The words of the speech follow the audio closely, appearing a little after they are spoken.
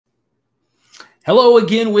Hello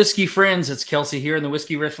again, whiskey friends. It's Kelsey here in the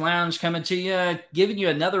Whiskey Riff Lounge coming to you, giving you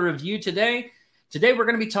another review today. Today, we're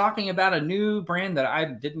going to be talking about a new brand that I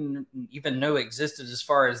didn't even know existed as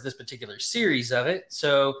far as this particular series of it.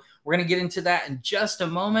 So we're going to get into that in just a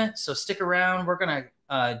moment. So stick around. We're going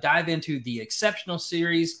to dive into the Exceptional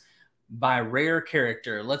Series by Rare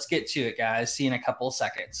Character. Let's get to it, guys. See you in a couple of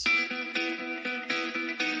seconds.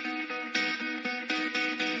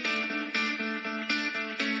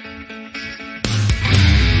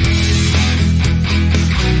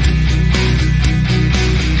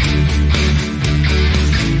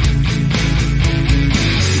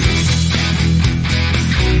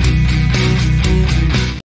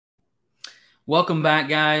 Welcome back,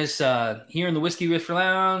 guys. Here in the Whiskey Riff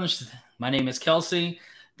Lounge. My name is Kelsey.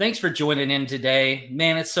 Thanks for joining in today.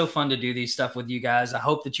 Man, it's so fun to do these stuff with you guys. I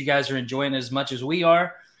hope that you guys are enjoying it as much as we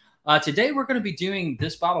are. Today, we're going to be doing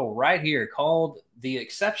this bottle right here called the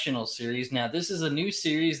Exceptional Series. Now, this is a new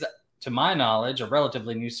series that, to my knowledge, a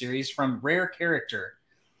relatively new series from Rare Character.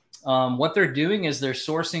 What they're doing is they're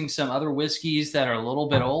sourcing some other whiskeys that are a little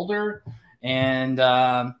bit older,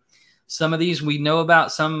 and some of these we know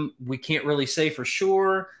about, some we can't really say for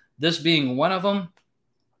sure. This being one of them.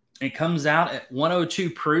 It comes out at 102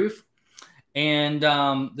 proof, and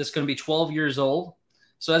this is going to be 12 years old.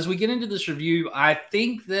 So as we get into this review, I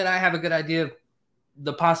think that I have a good idea of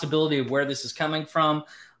the possibility of where this is coming from.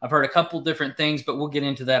 I've heard a couple different things, but we'll get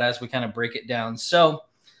into that as we kind of break it down. So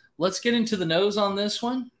let's get into the nose on this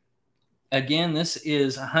one. Again, this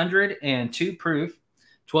is 102 proof,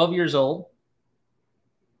 12 years old.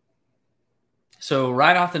 So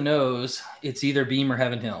right off the nose, it's either Beam or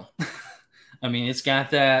Heaven Hill. I mean, it's got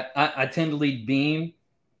that. I tend to lead Beam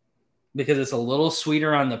because it's a little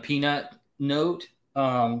sweeter on the peanut note.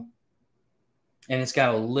 And it's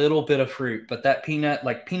got a little bit of fruit, but that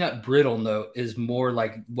peanut brittle note is more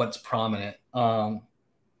like what's prominent.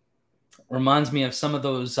 Reminds me of some of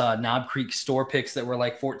those Knob Creek store picks that were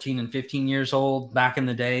like 14 and 15 years old back in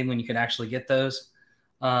the day when you could actually get those.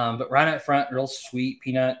 But right up front, real sweet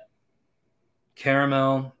peanut.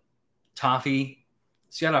 Caramel, toffee.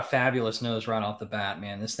 It's got a fabulous nose right off the bat,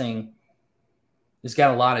 man. This thing has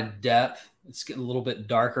got a lot of depth. It's getting a little bit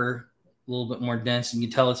darker, a little bit more dense, and you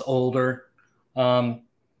can tell it's older. The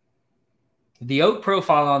oak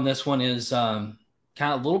profile on this one is kind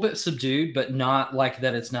of a little bit subdued, but not like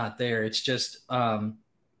that it's not there. It's just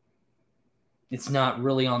it's not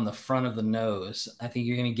really on the front of the nose. I think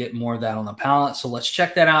you're going to get more of that on the palate. So let's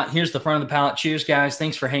check that out. Here's the front of the palate. Cheers, guys.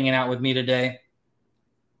 Thanks for hanging out with me today.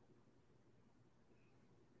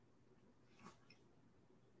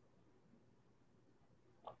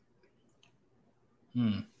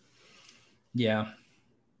 Yeah.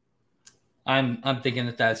 I'm thinking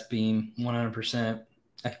that that's Beam 100%.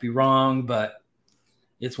 I could be wrong, but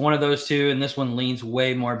it's one of those two, and this one leans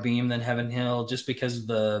way more Beam than Heaven Hill just because of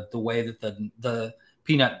the way that the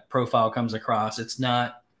peanut profile comes across. It's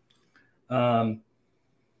not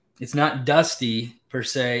dusty per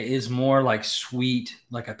se. It's more like sweet,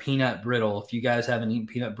 like a peanut brittle. If you guys haven't eaten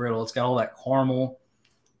peanut brittle, it's got all that caramel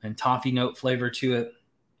and toffee note flavor to it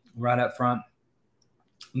right up front.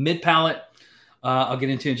 Mid palate, I'll get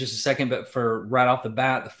into in just a second, but for right off the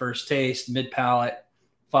bat, the first taste, mid palate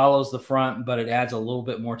follows the front, but it adds a little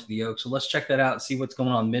bit more to the oak. So let's check that out and see what's going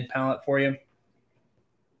on mid palate for you.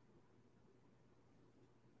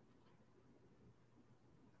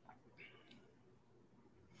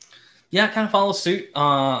 Yeah, it kind of follows suit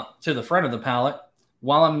to the front of the palate.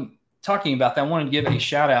 While I'm talking about that, I want to give a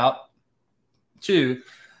shout out to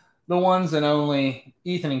the ones and only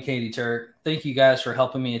Ethan and Katie Turk. Thank you guys for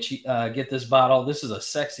helping me get this bottle. This is a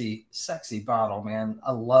sexy, sexy bottle, man.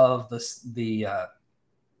 I love the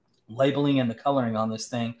labeling and the coloring on this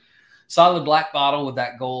thing. Solid black bottle with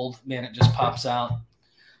that gold. Man, it just pops out.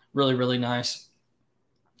 Really, really nice.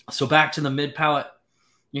 So back to the mid palate.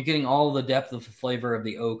 You're getting all the depth of the flavor of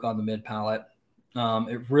the oak on the mid palate.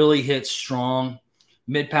 It really hits strong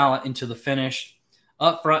mid palate into the finish.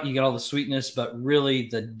 Up front, you get all the sweetness, but really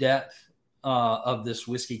the depth of this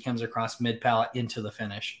whiskey comes across mid palate into the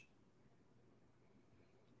finish.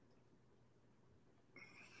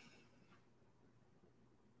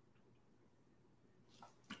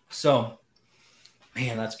 So,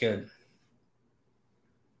 man, that's good.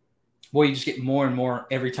 Boy, you just get more and more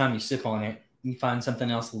every time you sip on it. You find something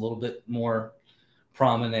else a little bit more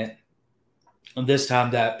prominent. And this time,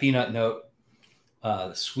 that peanut note,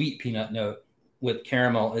 the sweet peanut note with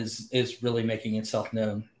caramel is really making itself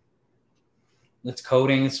known. It's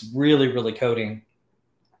coating. It's really, really coating.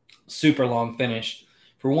 Super long finish.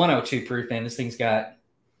 For 102 proof, man, this thing's got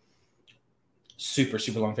super,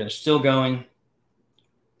 super long finish. Still going.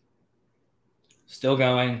 Still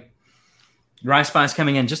going. Rye spice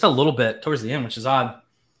coming in just a little bit towards the end, which is odd.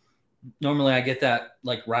 Normally I get that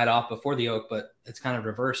like right off before the oak, but it's kind of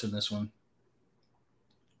reverse in this one.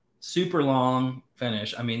 Super long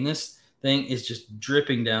finish. I mean, this thing is just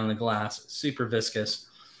dripping down the glass. Super viscous.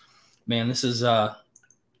 Man, this is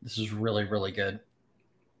really, really good.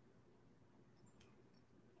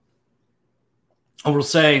 I will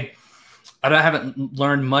say I haven't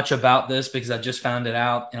learned much about this because I just found it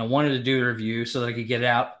out, and I wanted to do a review so that I could get it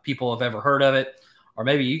out. People have ever heard of it, or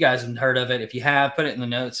maybe you guys haven't heard of it. If you have, put it in the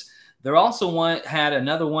notes. There also had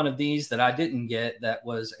another one of these that I didn't get that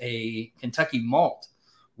was a Kentucky malt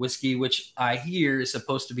whiskey, which I hear is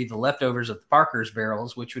supposed to be the leftovers of the Parker's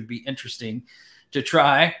barrels, which would be interesting to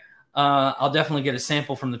try. I'll definitely get a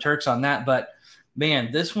sample from the Turks on that. But,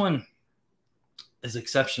 man, this one is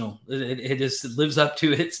exceptional. It lives up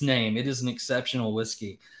to its name. It is an exceptional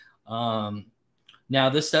whiskey. Now,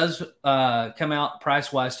 this does come out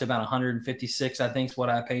price-wise to about $156, I think is what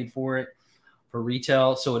I paid for it for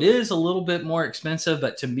retail. So it is a little bit more expensive,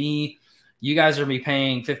 but to me, you guys are be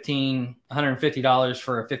paying $150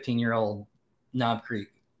 for a 15-year-old Knob Creek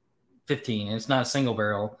 15, and it's not a single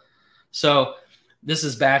barrel. So this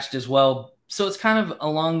is batched as well. So it's kind of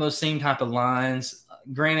along those same type of lines.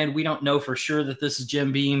 Granted, we don't know for sure that this is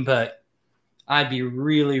Jim Beam, but I'd be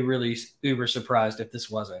really, really uber surprised if this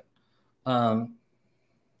wasn't.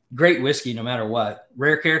 Great whiskey no matter what.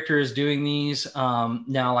 Rare Character is doing these.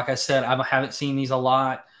 Now, like I said, I haven't seen these a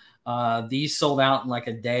lot. These sold out in like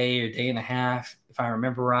a day or day and a half, if I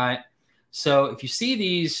remember right. So if you see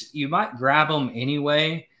these, you might grab them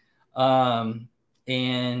anyway and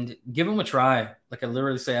give them a try. Like I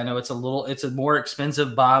literally say, I know it's a more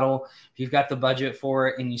expensive bottle. If you've got the budget for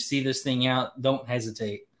it and you see this thing out, don't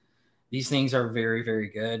hesitate. These things are very, very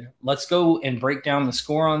good. Let's go and break down the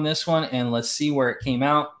score on this one, and let's see where it came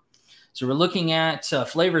out. So we're looking at a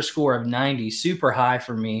flavor score of 90, super high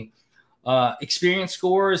for me. Experience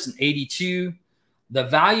score is an 82. The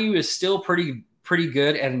value is still pretty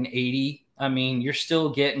good at an 80. I mean, you're still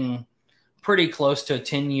getting pretty close to a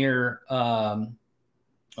 10-year or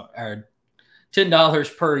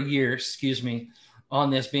 $10 per year, excuse me, on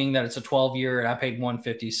this, being that it's a 12-year and I paid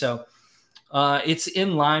 $150. So it's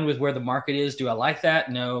in line with where the market is. Do I like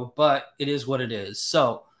that? No, but it is what it is.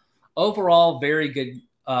 So overall, very good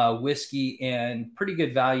whiskey and pretty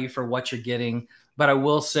good value for what you're getting. But I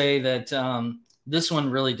will say that this one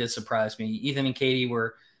really did surprise me. Ethan and Katie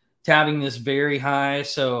were touting this very high.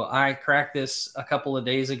 So I cracked this a couple of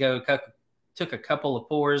days ago, took a couple of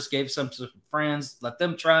pours, gave some to friends, let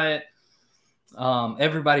them try it.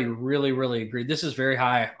 Everybody really, really agreed. This is very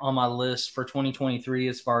high on my list for 2023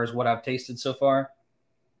 as far as what I've tasted so far.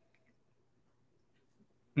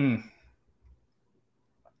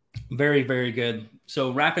 Very, very good.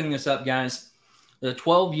 So wrapping this up, guys, the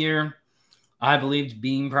 12-year, I believe,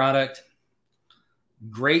 Beam product,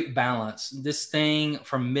 great balance. This thing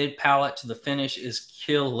from mid-palate to the finish is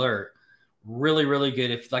killer. Really, really good.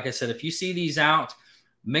 If, like I said, if you see these out,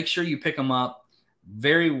 make sure you pick them up.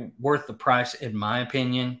 Very worth the price, in my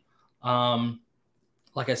opinion.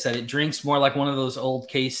 Like I said, it drinks more like one of those old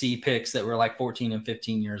KC picks that were like 14 and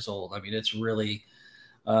 15 years old. I mean, it's really,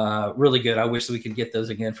 really good. I wish we could get those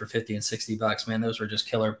again for 50 and 60 bucks, man. Those were just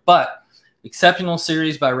killer. But Exceptional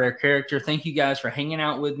Series by Rare Character. Thank you guys for hanging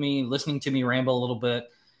out with me, listening to me ramble a little bit.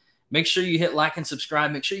 Make sure you hit like and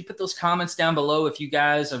subscribe. Make sure you put those comments down below if you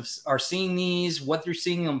guys are seeing these, what you're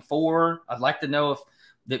seeing them for. I'd like to know if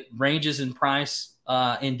the ranges in price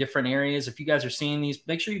in different areas. If you guys are seeing these,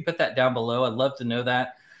 make sure you put that down below. I'd love to know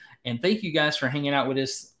that. And thank you guys for hanging out with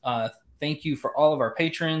us. Thank you for all of our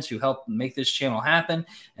patrons who helped make this channel happen.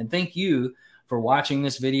 And thank you for watching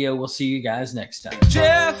this video. We'll see you guys next time.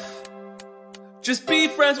 Jeff, just be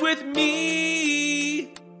friends with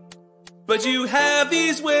me. But you have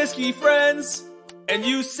these whiskey friends, and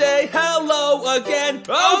you say hello again.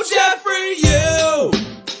 Oh, Jeffrey, you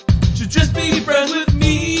should just be friends with